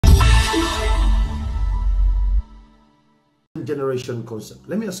generation concept.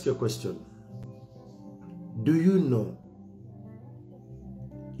 Let me ask you a question. Do you know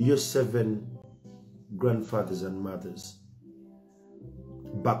your 7 grandfathers and mothers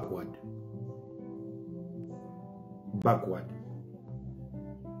backward?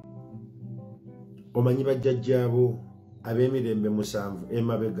 Omanyi bajjajjaabo ab'emirembe 7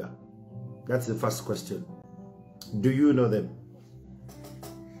 emabega. That's the first question. Do you know them?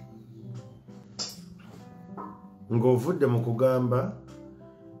 Ng'ovudde mu kugamba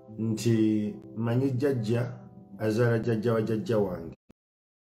nti manyi jjajja azaala jjajja wa jjajja wange.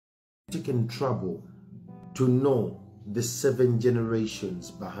 Taken trouble to know the 7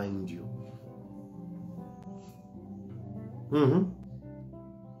 generations behind you.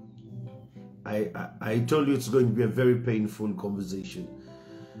 I told you it's going to be a very painful conversation,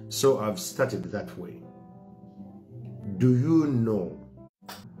 so I've started that way. Do you know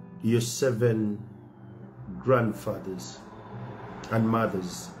your 7 grandfathers and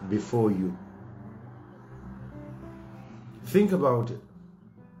mothers before you? Think about it.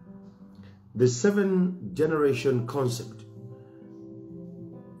 The 7 generation concept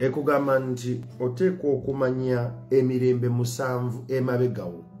ekugamba nti oteekwa okumanya emirembe 7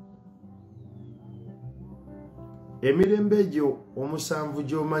 emabegawo. Emirembe egyo 7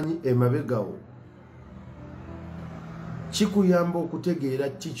 gy'omanyi emabegawo kikuyamba okutegeera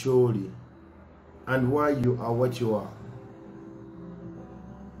ki ky'oli and why you are what you are.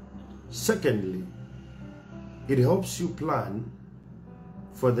 Secondly, it helps you plan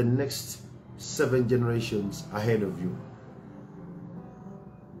for the next 7 generations ahead of you.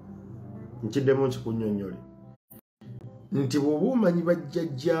 Nkiddemu nkikunnyonnyole nti bw'oba omanyi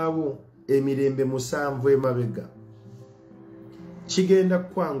bajjajjaabo emirembe 7 emabega kigenda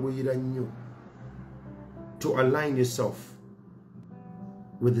kwanguyira nnyo to align yourself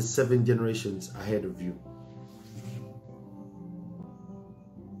with the 7 generations ahead of you.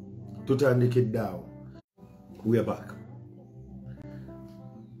 Tutandikedde awo. We are back.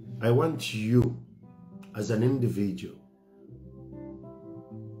 I want you as an individual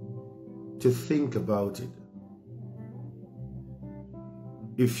to think about it.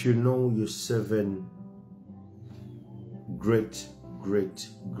 If you know your 7 great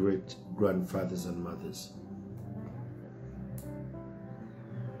grandfathers and mothers,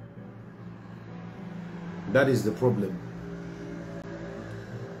 that is the problem.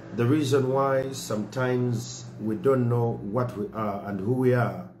 The reason why sometimes we don't know what we are and who we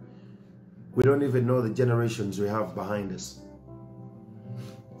are, we don't even know the generations we have behind us.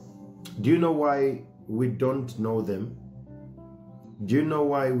 Do you know why we don't know them? Do you know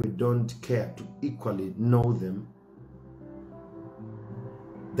why we don't care to equally know them?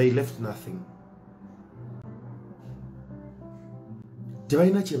 They left nothing.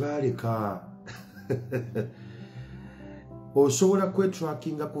 Tebalina kye baaleka. Osobola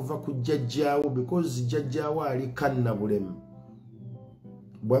kwetrackinga kuva ku jjajjaawo because jjajjaawo ali kannabulemu.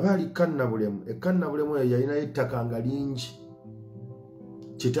 Bw'aba ali kannabulemu, ekkannabulemu eyo yalinayo ettaka nga lingi.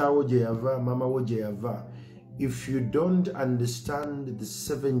 Kitaawo gye yava, mamawo gye yava. If you don't understand the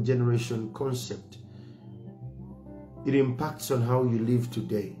 7 generation concept, it impacts on how you live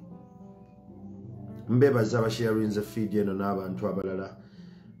today. Mbebaza abasharinze feed eno n'abantu abalala.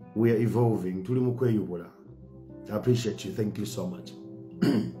 We are evolving. Tuli mu kweyubula. I appreciate you. Thank you so much.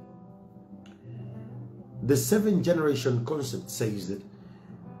 The 7 generation concept says that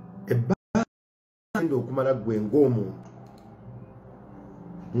a band okumala gwe ng'omuntu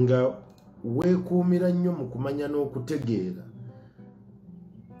nga weekuumira nnyo mu kumanya n'okutegeera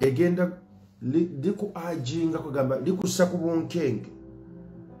egenda liku ajinga kugamba likussa ku bunkenge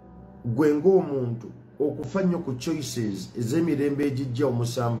gwe ng'omuntu okufa nnyo ku choices ez'emirembe egijja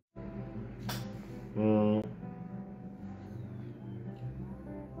 7.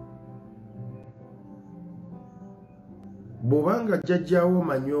 Bw'obanga jjajjaawo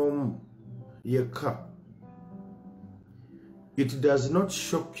manyi omu yekka, it does not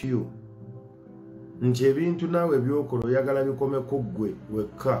shock you nti ebintu naawe ebyokola oyagala bikomeko ggwe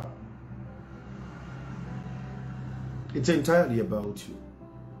wekka. It's entirely about you.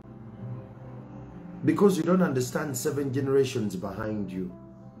 Because you don't understand 7 generations behind you.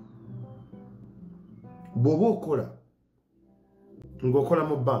 Bw'oba okola, ng'okola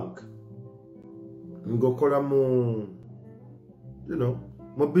mu bank, ng'okola mu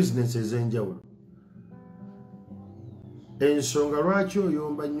mu business ez'enjawulo, ensonga lwaki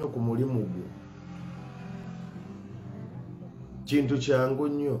oyomba nnyo ku mulimu gwo kintu kyangu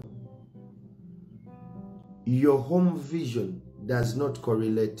nnyo. Your home vision does not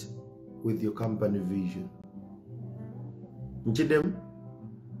correlate with your company vision. Nkidem,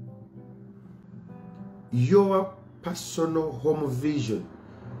 your personal home vision.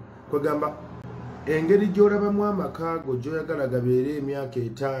 Kwegamba engeri gy'olabamu amaka go gy'oyagala gabeere emyaka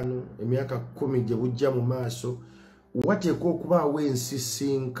 5 emyaka 10 gye bujja mu maaso, wateekwa okubaawo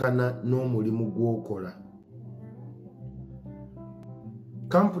ensisinkana n'omulimu gw'okola.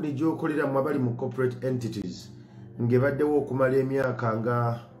 Kampuni gy'okoleramu abali mu corporate entities ng'ebaddewo okumala emyaka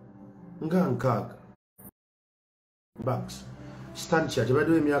nga 6 bucks stancha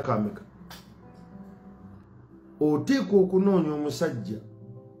tebaddewo emyaka ameka, oteekwa okunoonya omusajja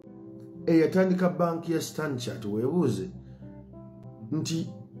eyatandika banki ya Stanchart weebuuze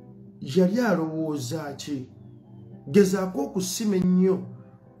nti yali alowooza ki, gezaako okusima ennyo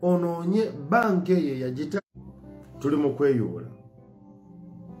onoonye banki eyo yagita. Tuli mu kweyoola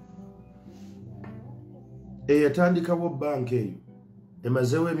eyatandikawo banki eyo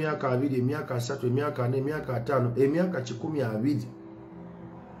emazeewo emyaka 2 emyaka 3 emyaka 4 emyaka 5 emyaka 12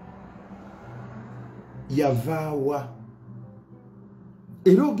 yavaawa.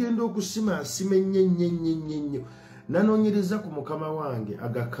 Era ogenda okusima asima ennyo nanoonyereza ku mukama wange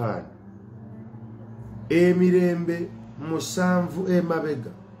Aga emirembe 7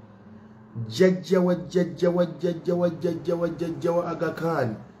 emabega jjajja wa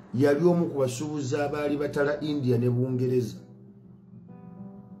Aga yali omu ku basuubuzi abaali batala India ne Bungereza.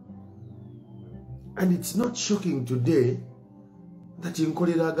 And it's not shocking today that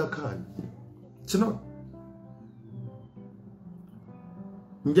nkolera Aga It's not.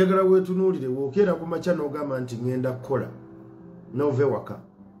 Njagala wetunuulire wookera ku makya n'ogamba nti ngenda kukola n'ove waka.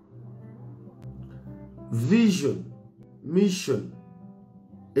 Vision, mission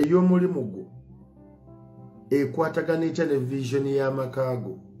ey'omulimu gwo ekwatagana etya ne vision y'amaka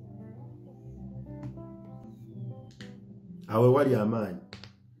go. Awe wali amaanyi.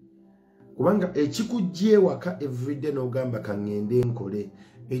 Kubanga ekikujja ewaka everyday n'ogamba kangende nkole,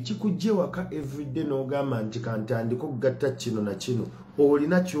 ekikujja ewaka everyday n'ogamba nti kantandika okugatta kino na kino,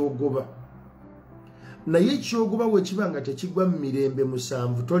 olina kyogoba. Naye ekyogoba bwe kiba nga tekigwa mu mirembe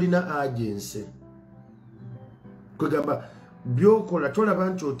 7 tolina agency. Kwegamba byokola tolaba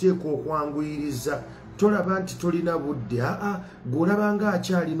nti oteekwa okwanguyiriza, tolaba nti tolina budde. Gw'olaba nga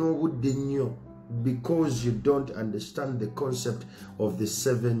akyalina obudde ennyo, because you don't understand the concept of the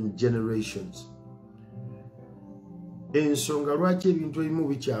 7 generations. Ensonga lwaki ebintu ebimu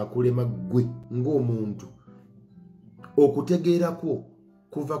bikyakulema ggwe ng'omuntu okutegeera kwo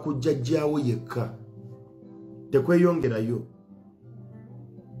kuva ku jjajjaawo yekka, tekweyongerayo.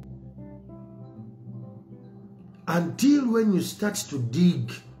 Until when you start to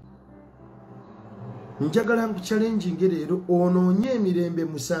dig, njagala nkuchallenge leero onoonye emirembe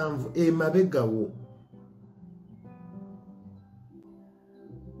 7 emabegawo.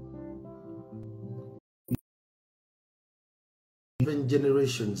 Even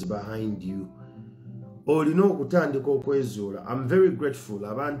generations behind you. Olina okutandika okwezuula. I'm very grateful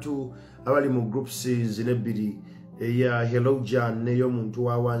abantu abali mu groups zinebiri eya Hello John n'ey'omuntu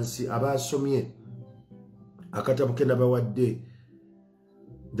wa wansi abasomye akatabo ke nabawadde,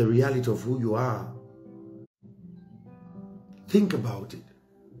 The Reality of Who You Are. Think about it.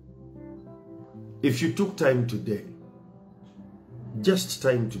 If you took time today, just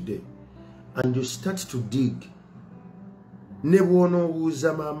time today, and you start to dig, ne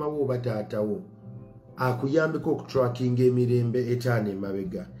bw'onoobuuza maama wo oba taata wo akuyambeko okutrackinga emirembe 5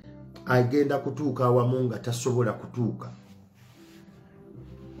 emabega, agenda kutuuka awamu nga tasobola kutuuka.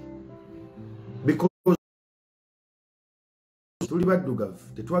 Because tuli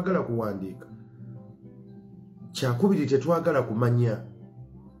baddugavu tetwagala kuwandiika, kyakubiri tetwagala kumanya.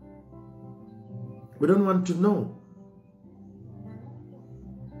 We don't want to know.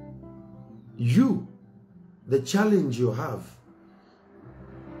 You, the challenge you have,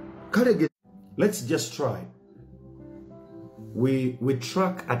 let's just try. We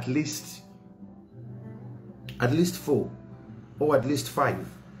track at least 4 or at least 5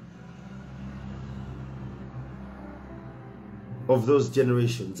 of those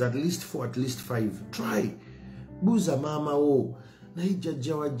generations. At least 4, at least 5. Try. Buza mama wo na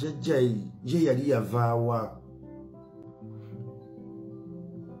jjajja wa jjajja ye yali yavaawa.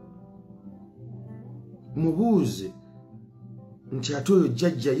 Mubuuze nti ate oyo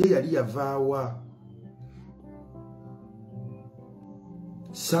jjajja ye yali yavaawa.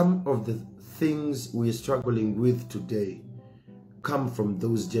 Some of the things we are struggling with today come from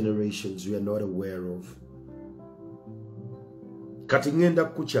those generations we are not aware of. Kati ngenda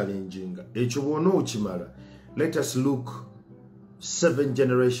kuchallenginga ekyo bw'ona okimala, let us look 7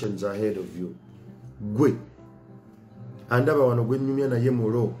 generations ahead of you. Gwe andaba wano gwe nnyumya naye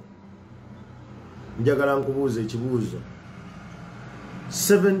mulo, njagala nkubuuza ekibuuzo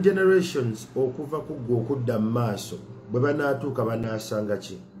 7 generations okuva ku gwe okudda mu maaso bwe banaatuuka banaasanga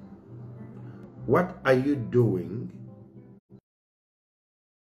ki? What are you doing?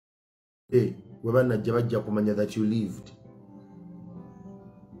 Bwe banajja bajja kumanya that you lived.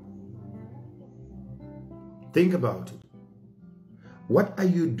 Think about it. What are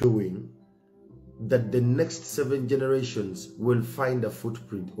you doing that the next 7 generations will find a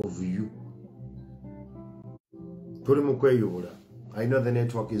footprint of you? I know the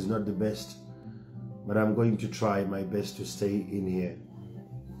network is not the best, but I'm going to try my best to stay in here.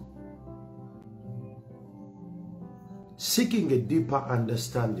 Seeking a deeper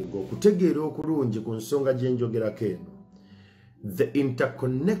understanding, the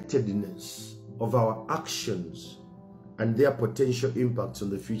interconnectedness of our actions and their potential impacts on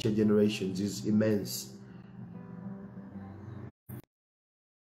the future generations is immense.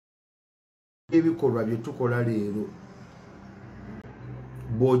 Ebikolwa bye tukola leero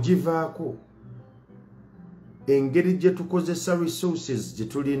bw'ogivaako engeri gye tukozesa resources gye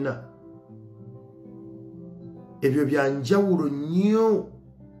tulina ebyo bya njawulo nnyo.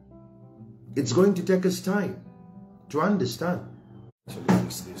 It's going to take us time to understand. So let's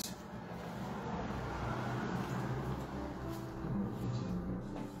fix this.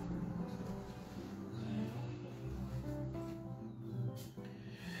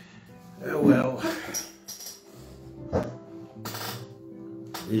 Well,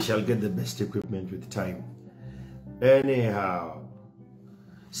 we shall get the best equipment with time. Anyhow,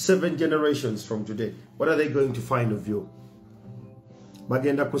 7 generations from today, what are they going to find of you?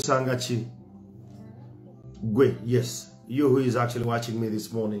 Bagenda kusanga chi? Gwe, yes, you who is actually watching me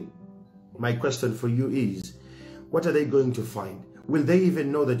this morning. My question for you is, what are they going to find? Will they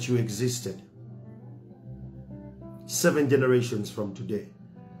even know that you existed? 7 generations from today.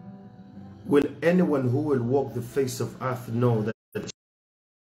 Will anyone who will walk the face of earth know that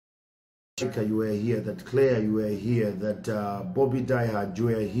you were here, that Claire, you were here, that Bobby Diehard, you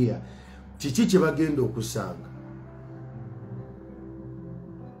were here? Chichichi bagendo kusanga.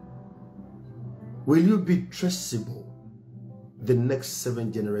 Will you be traceable the next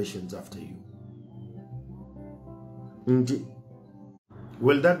 7 generations after you?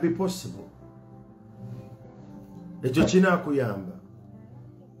 Will that be possible?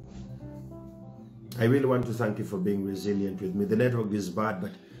 I really want to thank you for being resilient with me. The network is bad,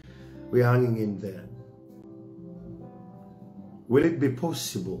 but we're hanging in there. Will it be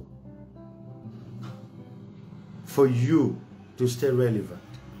possible for you to stay relevant?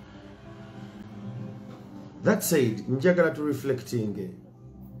 That said, njagala to reflecting.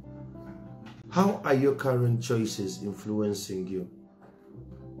 How are your current choices influencing you?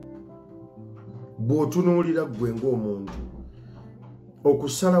 Bw'otunuulira ggwe ng'omuntu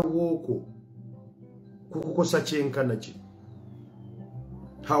okusalawo okwo kukukosa kyenkana ki?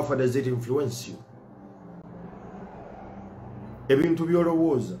 How far does it influence you? Ebintu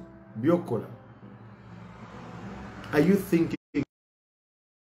by'olowooza by'okola, are you thinking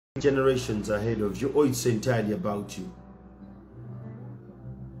generations ahead of you, or it's entirely about you?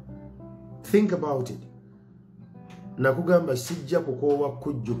 Think about it. Nakugamba sijja kukoowa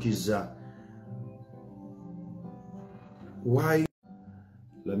kujjukiza. Why?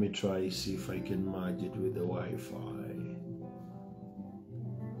 Let me try see if I can merge it with the Wi-Fi.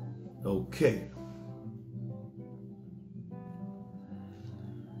 Okay.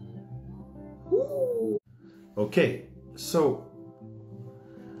 Okay, so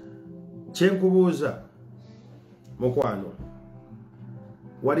Chenkubuza Mokwano,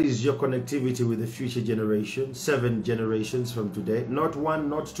 what is your connectivity with the future generation? 7 generations from today. Not 1,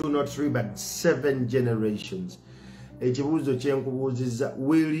 not 2, not 3, but 7 generations. Ekibuzo kyenkubuuziza,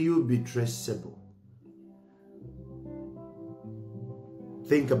 will you be traceable?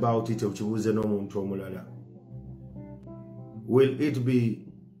 Think about it. Okibuuze n'omuntu omulala. Will it be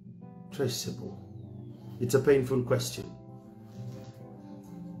traceable? It's a painful question.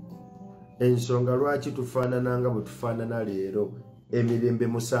 Ensonga lwaki tufaanana nga bwe tufaanana leero, emirembe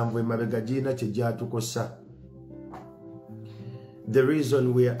 7 emabega girina kye gyatukosa. The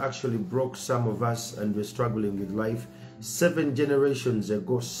reason we are actually broke, some of us, and we're struggling with life, 7 generations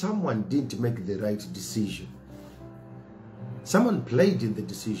ago, someone didn't make the right decision. Someone played in the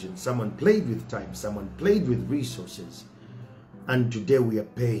decision. Someone played with time. Someone played with resources. And today we are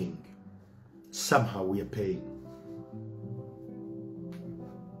paying. Somehow we are paying.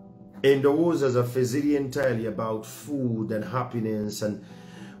 And the wars as a fezili entirely about food and happiness, and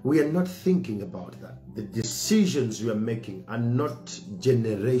we are not thinking about that. The decisions we are making are not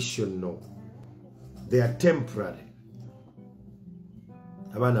generational. They are temporary.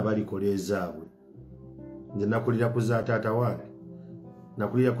 Abana bali kolezaabwe. Nze nakulira ku za taata wange.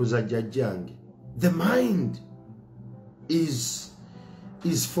 nakulira kuzajja jange. The mind is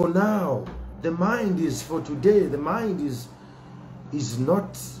for now. The mind is for today. The mind is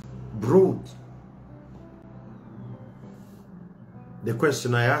not broad. The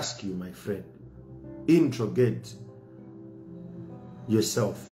question I ask you, my friend, interrogate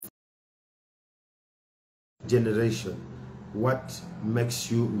yourself. Generation, what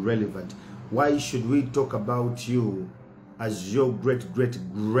makes you relevant? Why should we talk about you as your great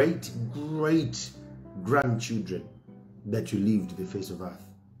grandchildren that you lived the face of earth?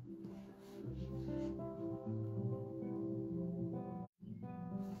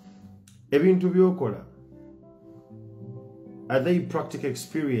 Ebintu byokola, are they practical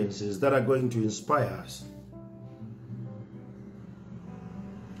experiences that are going to inspire us?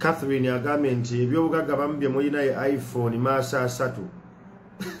 Catherine agambye nti ebyobugagga bamubye mulina iPhone maaso 3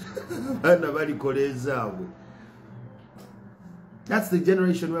 bana balikolezaabwe. That's the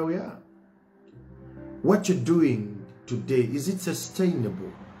generation where we are. What you're doing today, is it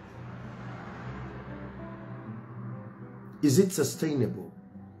sustainable? Is it sustainable?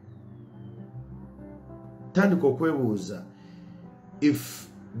 Tandika okwebuuza if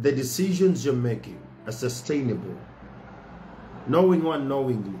the decisions you're making are sustainable. Knowing one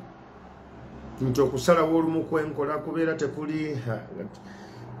knowingly. Nti okusalawo olumu kwenkola kubeera tekuli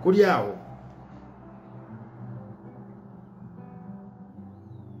kuli awo.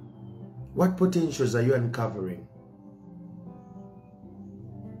 What potentials are you uncovering?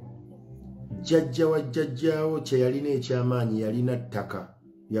 Jjajja wa jjajjaawo kye yalina ekyamaanyi yalina ttaka.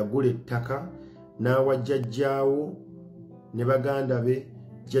 Yagula ettaka n'awa jjajjaawo ne baganda be,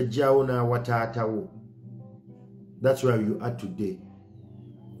 jjajjaawo n'awa taatawo. That's where you are today.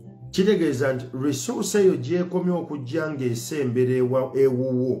 Kitegeeza nti resource eyo gyekomye okujja ng'esembera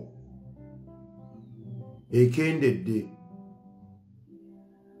ewuwo ekendedde.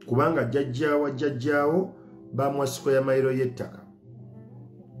 Kubanga jjajjaawo bamuwa square mile y'ettaka.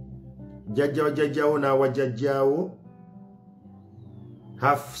 Jjajjaawo n'awa jjajjaawo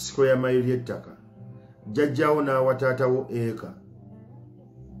half square mile y'ettaka. Jjajjaawo n'awa taatawo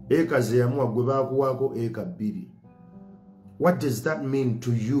eka ze yamuwa gwe baakuwaako eka 2. What does that mean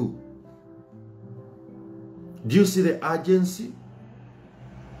to you? Do you see the urgency?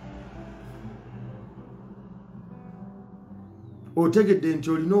 Otegedde nti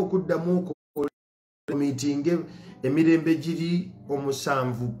olina okuddamu meeting emirembe giri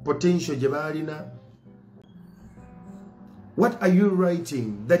 7 potential gye baalina. What are you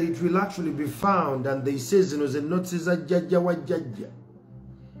writing that it will actually be found and they say zino ze notes za jjajja wa jjajja?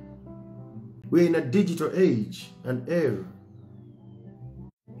 We're in a digital age and era.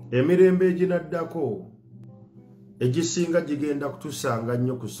 Emirembe eginaddako egisinga gigenda kutusanga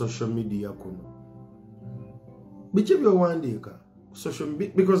nnyo ku social media kuno. Biki byowandiika ku social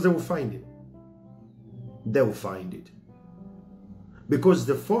media? Because they will find it. They will find it. Because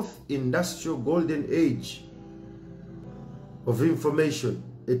the 4th industrial golden age of information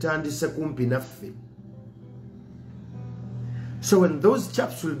etandise kumpi naffe. So when those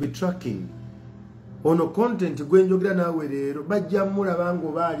chaps will be tracking ono content gwenjogera naawe leero bajja mulaba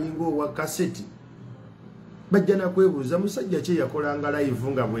ng'obaalinga owa kaseti. Bajja nakwebuuza musajja kye yakolanga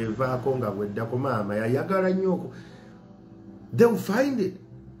live nga bwevaako nga bweddako maama yayagala nnyo. They'll find it.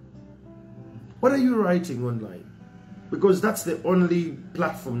 What are you writing online? Because that's the only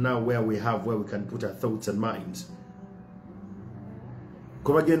platform now where we can put our thoughts and minds.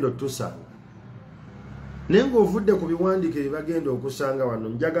 Kubagenda otusanga. Nengo ovudde ku biwandiike bye bagenda okusanga wano,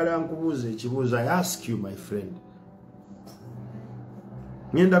 njagala nkubuuza ekibuuzo. I ask you, my friend.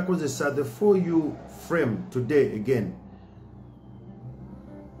 Ngenda kozesa the for you frame today again.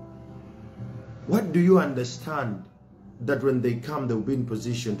 What do you understand that when they come they will be in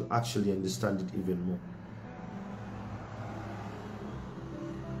position to actually understand it even more?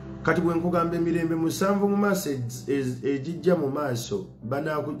 Kati bwe nkugamba emirembe 7 mu maaso ejijja mu maaso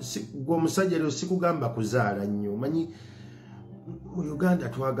gwe omusajja lero sikugamba kuzaala nnyo. Manyi mu Uganda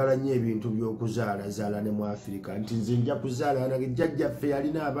twagala nnyo ebintu by'okuzaala ne mu Africa nti nze nja kuzaala jjajjaffe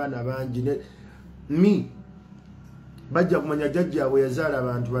yalina abaana bangi. Me bajja kumanya jjajjaabwe yazaala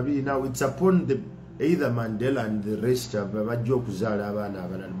abantu 2. Now it's upon either Mandela and the rest of bajja okuzaala abaana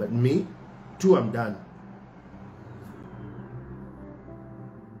abalala. But me, 2, I'm done.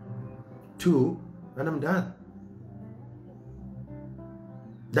 2 and I'm done.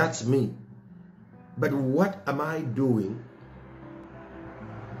 That's me. But what am I doing?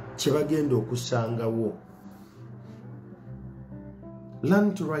 Chebagendo okusangawo.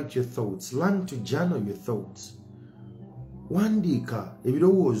 Learn to write your thoughts. Learn to journal your thoughts. Wandika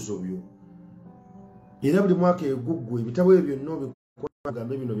ebirowoozo byo. Era buli mwaka eguggwe ebitabo ebyo nno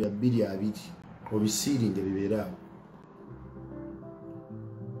Gambe bino bya 2 obisiringe bibeeraawo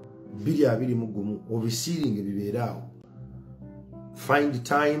 2 obisiringe bibeeraawo. Find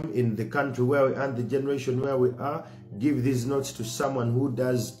time in the country where we are and the generation where we are. Give these notes to someone who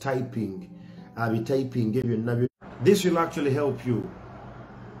does typing. I'll be typing. This will actually help you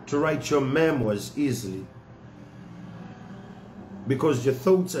to write your memoirs easily because your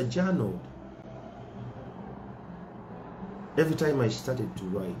thoughts are journaled. Every time I started to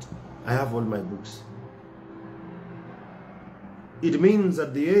write, I have all my books. It means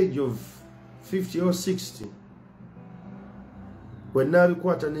at the age of 50 or 60, when I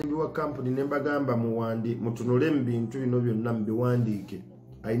require a company,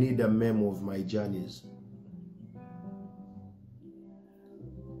 I need a memo of my journeys.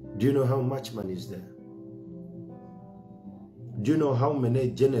 Do you know how much money is there? Do you know how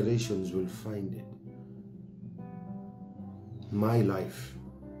many generations will find it? My life.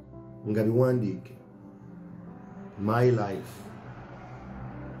 My life.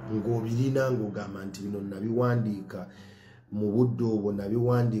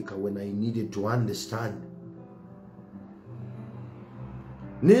 When I needed to understand.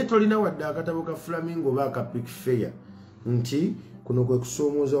 Netolina wadde akatabo ka flamingo baka pick fair nti kuno kwe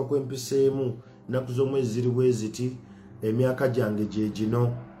kusomooza kwempiseemu naku z'omwezi ziri bwe ziti emyaka gyange gye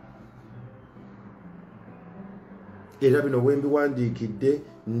gino era bino bwe mbiwandiikidde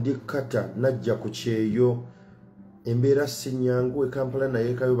ndi kata najja ku kyeyo embeera sinyangu e Kampala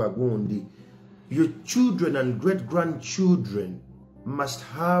naye kayo bagundi. Your children and great-grandchildren must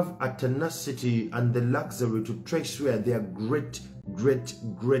have a tenacity and the luxury to trace where their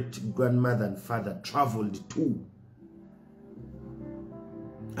great-great-great-grandmother and father traveled to.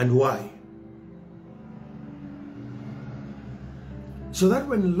 And why? So that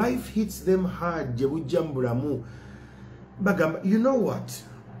when life hits them hard, you know what?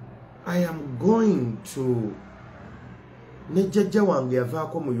 I am going to Nejaja wange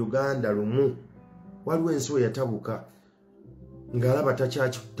yavaako mu Uganda lumu waliwo ensiwo yatabuka ng'alaba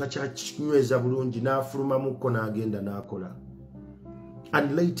takyakinyweza bulungi n'afulumamukko n'agenda n'akola.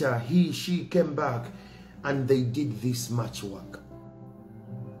 And later she came back and they did this much work.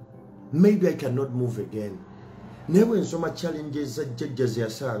 Maybe I cannot move again. Never nsoma challenges za jjajja ze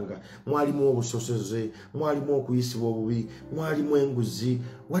yasanga mwalimu obusosoze mwalimu okuyisibwa obubi mwalimu enguzi.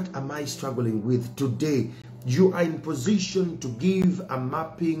 What am I struggling with today? You are in position to give a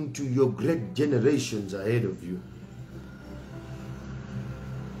mapping to your great generations ahead of you.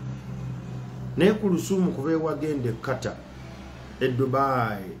 Ne ku Lusumu kuba wagende Qatar,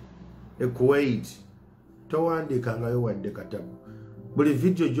 Dubai, Kuwait, towandiikangayo wadde katabu. Buli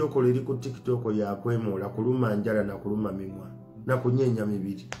video gy'okola eri ku TikTok yakwemoola kuluma njala na kuluma mimwa na kunyeenya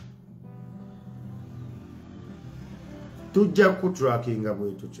mibiri. Tujja kutrackinga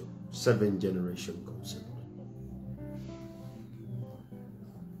bwetu kyo 7 generation concept.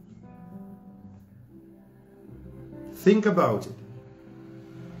 Think about it.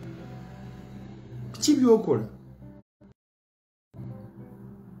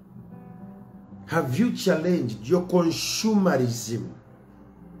 Have you challenged your consumerism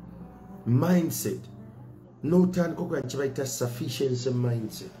mindset? No time kokubaita sufficiency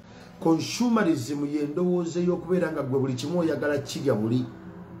mindset. Consumerism yendowooza y'okubeera nga gwe buli kimu oyagala kirya buli.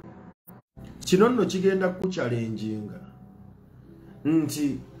 Kino nno kigenda kuchallenginga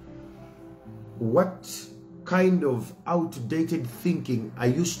nti what kind of outdated thinking are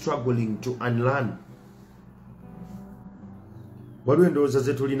you struggling to unlearn? Waliwo endowooza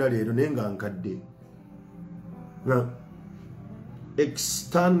ze tulina leero naye nga nkadde.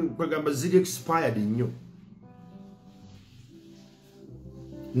 Kwegamba ziri expired nnyo.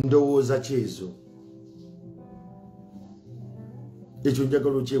 Ndowooza ki ezo? Ekyo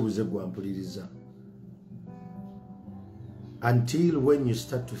njagala okyebuuze gwampuliriza. Until when you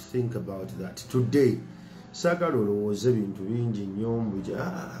start to think about that. Today, saagala olowooza ebintu bingi nnyo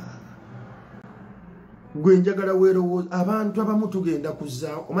gwe njagala weerowooza. Abantu abamu tugenda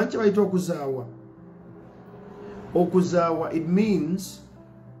kuzaawa. Omanyi kye bayita okuzaawa? Okuzaawa, it means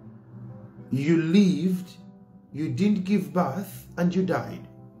you lived, you didn't give birth, and you died.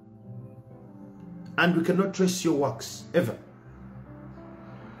 And we cannot trace your works, ever.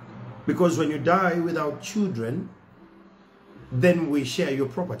 Because when you die without children, then we share your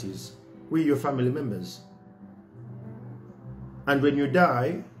properties with your family members. And when you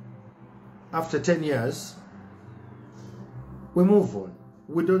die, after 10 years, we move on.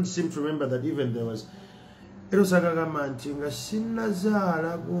 We don't seem to remember that even there was the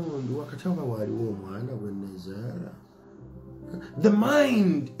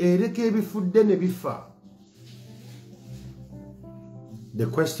mind The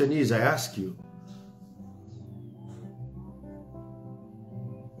question is, I ask you,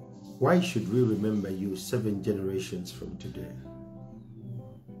 why should we remember you 7 generations from today?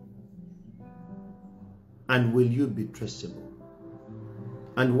 And will you be traceable?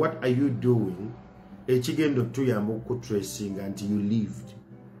 And what are you doing ekigendo tuyamba okutracing until you lived?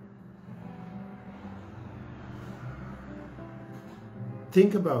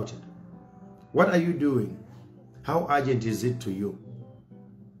 Think about it. What are you doing? How urgent is it to you?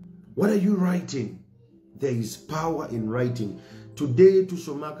 What are you writing? There is power in writing. Today,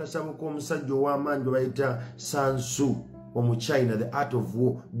 tusoma akasabo k'omusajja ow'amaanyi gwe bayita Sun Tzu omu China, The Art of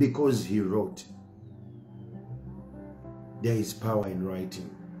War, because he wrote. There is power in writing.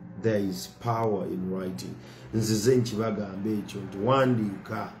 There is power in writing. Nzize nkibagamba ekyo nti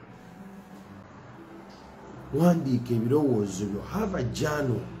wandiika ebirowoozo byo. Have a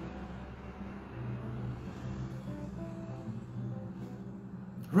journal.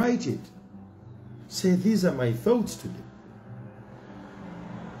 Write it. Say, these are my thoughts today.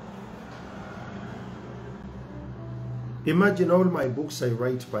 Imagine all my books I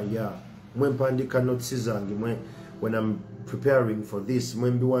write per year. When pandika notes zange, when I'm preparing for this,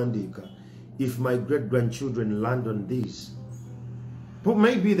 if my great-grandchildren land on this, but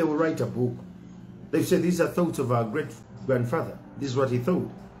maybe they will write a book. They say these are thoughts of our great-grandfather. This is what he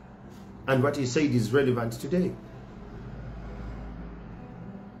thought. And what he said is relevant today.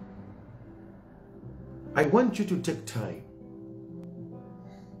 I want you to take time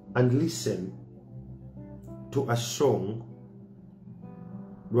and listen to a song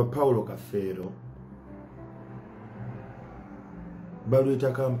by Paulo Cafero,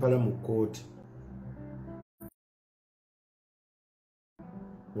 baluyita Kampala Mukoti.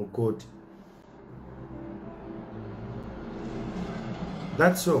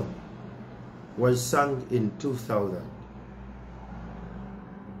 That song was sung in 2000.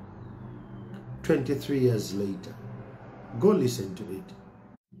 23 years later. Go listen to it.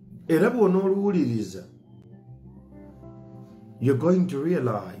 Era bw'onooluwuliriza, you're going to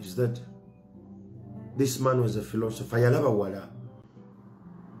realize that this man was a philosopher. Yalaba wala.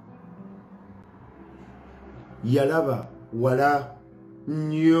 Yalaba wala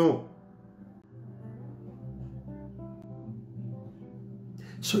nnyo.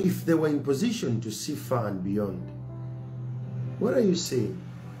 So if they were in position to see far and beyond, what are you saying?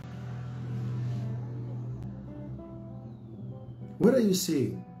 What are you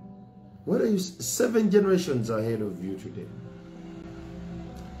saying? What are you? 7 generations ahead of you today.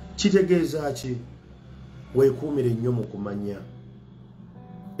 Kitegeeza ki? Weekuumire nnyo mu kumanya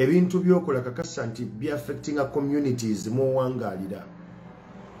ebintu by'okola kakasa nti bi affecting a communities mw'owangaalira.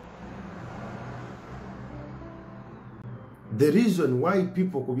 The reason why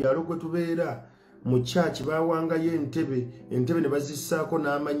people ku byalo kwe tubeera mu church bawangayo entebe ne bazissaako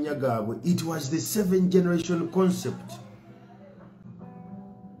n'amannya gaabwe, it was the 7 generation concept.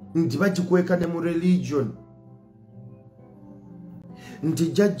 Nti bagikweka ne mu religion. Nti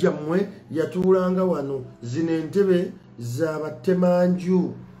jjajja mmwe yatuulanga wano zino entebe za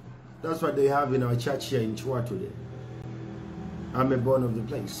battemanju. That's what they have in our church here in Chua today. I'm a born of the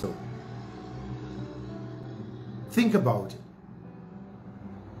place, so think about it.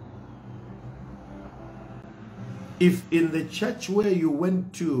 If in the church where you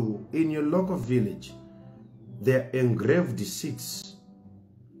went to in your local village, there are engraved seats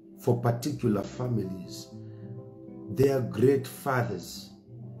for particular families, their great fathers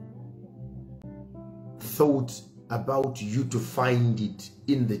thought about you to find it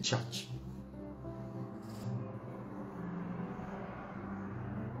in the church.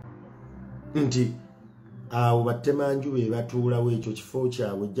 Nti awo battemanju be batuulawo ekyo kifo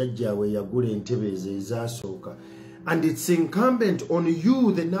kyabwe jjajjaawe yagula entebe ezo ezasooka. And it's incumbent on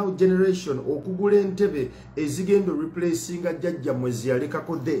you, the now generation, okugula entebe ezigenda replacing jjajja mwezi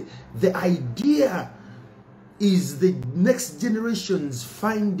yalekako. The idea is the next generations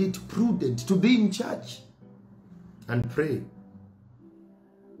find it prudent to be in church and pray.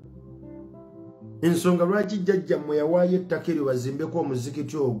 Ensonga lwaki jjajja mwe yawaayo ettaka eryo bazimbeko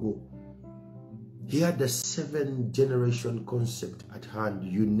omuzikiti ogwo. He had a 7 generation concept at hand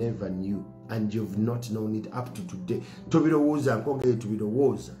you never knew, and you've not known it up to today. Tobirowooza nkongere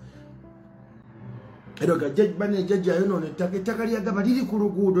tubirowooza. Eroga bane jjajja yono ettaka lyagaba liri ku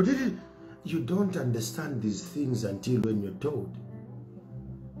luguudo. You don't understand these things until when you're told.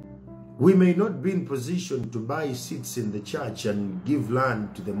 We may not be in position to buy seats in the church and give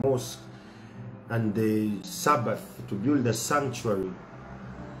land to the mosque and the Sabbath to build a sanctuary.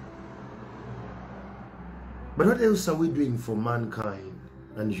 But what else are we doing for mankind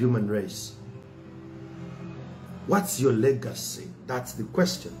and human race? What's your legacy? That's the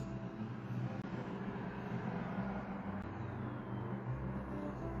question.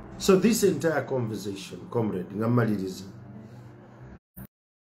 So this entire conversation, comrade,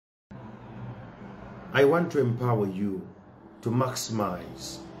 I want to empower you to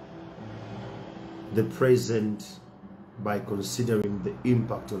maximize the present by considering the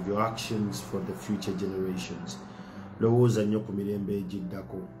impact of your actions for the future generations.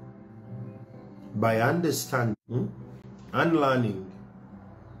 By understanding and learning,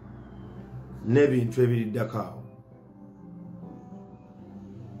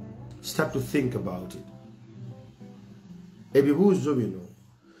 start to think about it.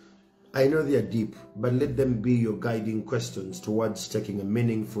 I know they are deep, but let them be your guiding questions towards taking a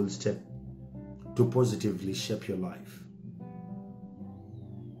meaningful step to positively shape your life.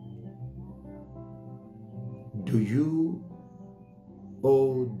 Do you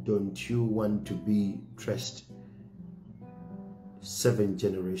or don't you want to be traced 7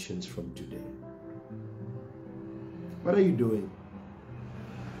 generations from today? What are you doing?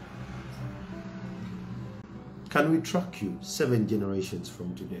 Can we track you 7 generations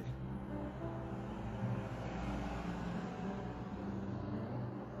from today?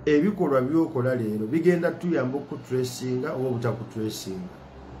 Ebikolwa byokola leero bigenda tuyamba okutracinga oba obutakutracinga.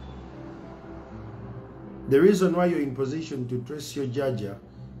 The reason why you're in position to trace your judge,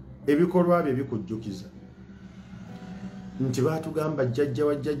 ebikolwa bye bikujjukiza nti baatugamba jjajja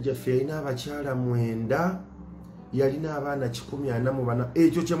wa jjajjaffe yalina abakyala 9 yalina abaana 144.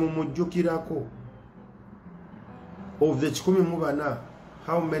 Ekyo kye mumujjukirako. Of the 144,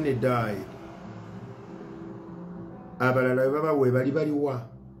 how many died? Abalala baba we bali baliwa?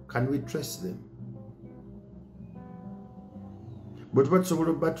 Can we trace them? But what's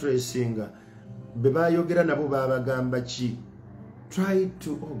about tracing? Beba yogera nabo babagamba chi. Try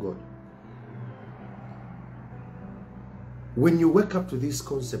to, oh God. When you wake up to this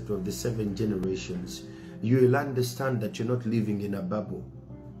concept of the 7 generations, you will understand that you're not living in a bubble.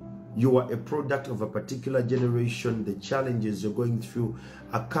 You are a product of a particular generation. The challenges you're going through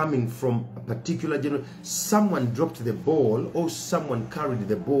are coming from a particular generation. Someone dropped the ball, or someone carried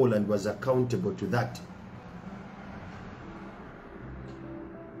the ball and was accountable to that.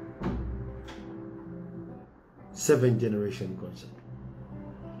 Seven generation concept.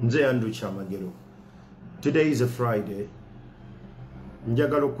 Nze Andrew Chamagero. Today is a Friday.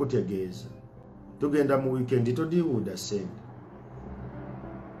 Njagala okutegeeza. Tugenda mu weekend todiwuda sente.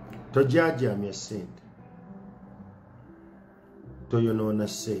 Tojaajamya sente. Toyonoona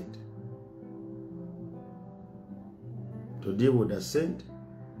sente. Todiwuda sente.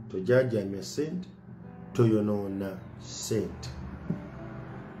 Tojaajamya sente. Toyonoona sente.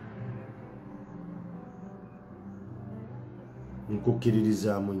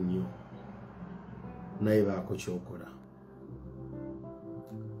 Nkukiririzaamu nnyo. Naye baako kyokola.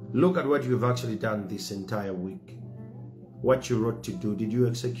 Look at what you've actually done this entire week. What you wrote to do, did you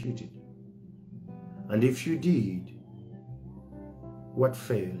execute it? And if you did, what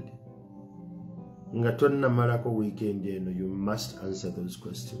failed? Nga tonnamalako weekend eno, you must answer those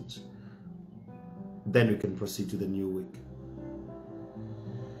questions. Then we can proceed to the new week.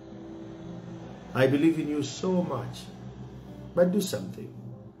 I believe in you so much, but do something.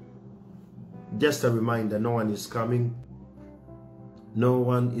 Just a reminder, no one is coming. No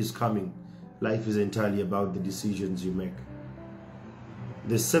one is coming. Life is entirely about the decisions you make.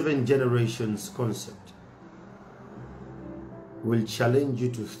 The 7 generations concept will challenge you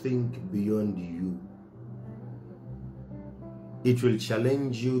to think beyond you. It will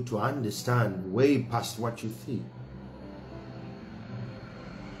challenge you to understand way past what you think.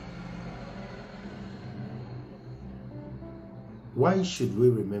 Why should we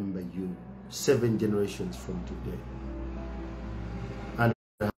remember you 7 generations from today? And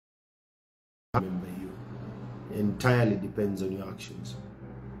remember you entirely depends on your actions.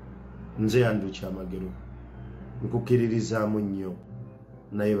 Nze Andrew Chamagero. Nkukiririzaamu nnyo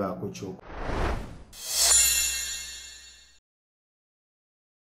naye baako kyoko.